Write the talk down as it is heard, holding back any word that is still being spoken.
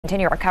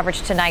Continue our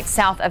coverage tonight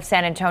south of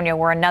San Antonio,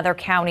 where another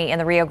county in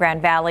the Rio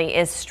Grande Valley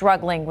is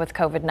struggling with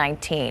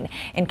COVID-19.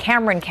 In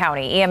Cameron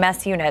County,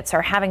 EMS units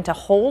are having to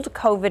hold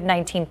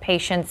COVID-19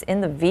 patients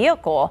in the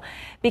vehicle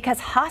because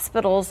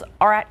hospitals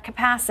are at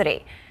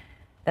capacity.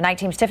 The night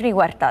team's Tiffany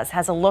Huertas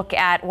has a look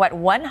at what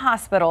one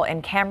hospital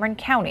in Cameron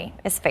County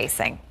is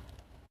facing.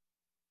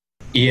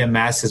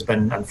 EMS has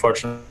been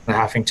unfortunately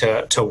having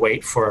to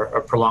wait for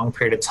a prolonged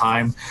period of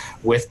time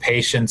with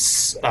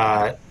patients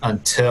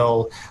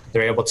until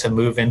they're able to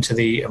move into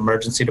the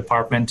emergency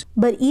department.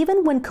 But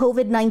even when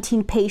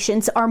COVID-19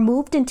 patients are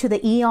moved into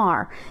the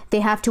ER, they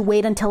have to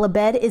wait until a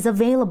bed is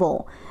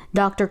available.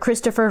 Dr.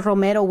 Christopher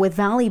Romero with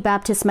Valley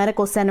Baptist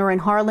Medical Center in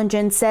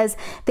Harlingen says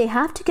they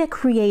have to get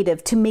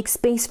creative to make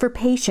space for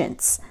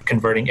patients.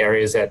 Converting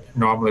areas that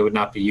normally would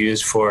not be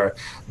used for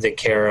the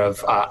care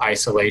of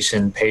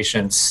isolation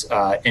patients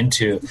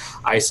into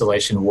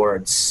isolation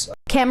wards.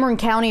 Cameron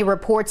County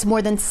reports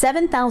more than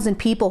 7,000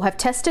 people have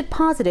tested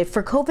positive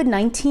for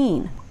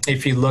COVID-19.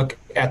 If you look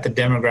at the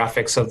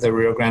demographics of the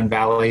Rio Grande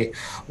Valley,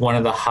 one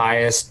of the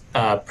highest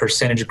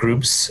percentage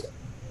groups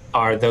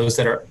are those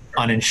that are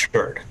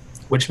uninsured,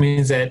 which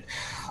means that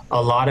a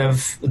lot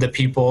of the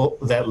people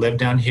that live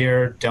down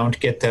here don't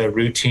get the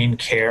routine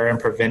care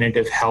and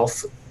preventative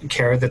health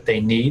care that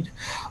they need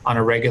on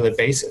a regular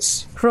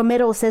basis.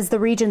 Romero says the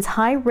region's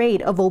high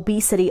rate of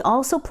obesity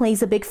also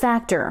plays a big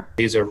factor.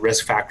 These are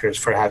risk factors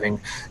for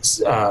having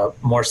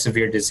more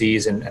severe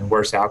disease and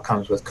worse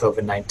outcomes with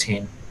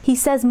COVID-19. He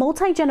says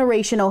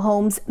multi-generational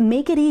homes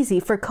make it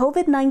easy for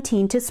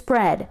COVID-19 to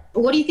spread.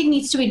 What do you think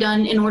needs to be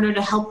done in order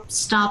to help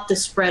stop the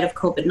spread of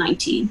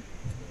COVID-19?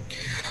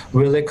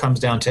 Really, it comes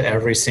down to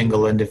every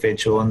single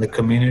individual in the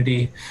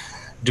community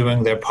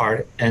doing their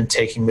part and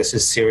taking this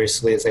as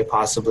seriously as they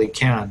possibly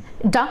can.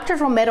 Dr.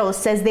 Romero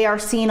says they are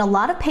seeing a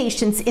lot of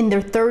patients in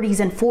their 30s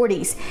and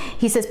 40s.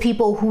 He says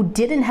people who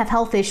didn't have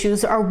health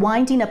issues are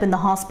winding up in the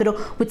hospital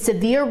with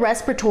severe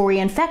respiratory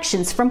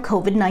infections from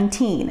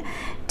COVID-19.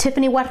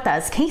 Tiffany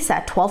Huertas,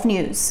 KSAT 12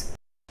 News.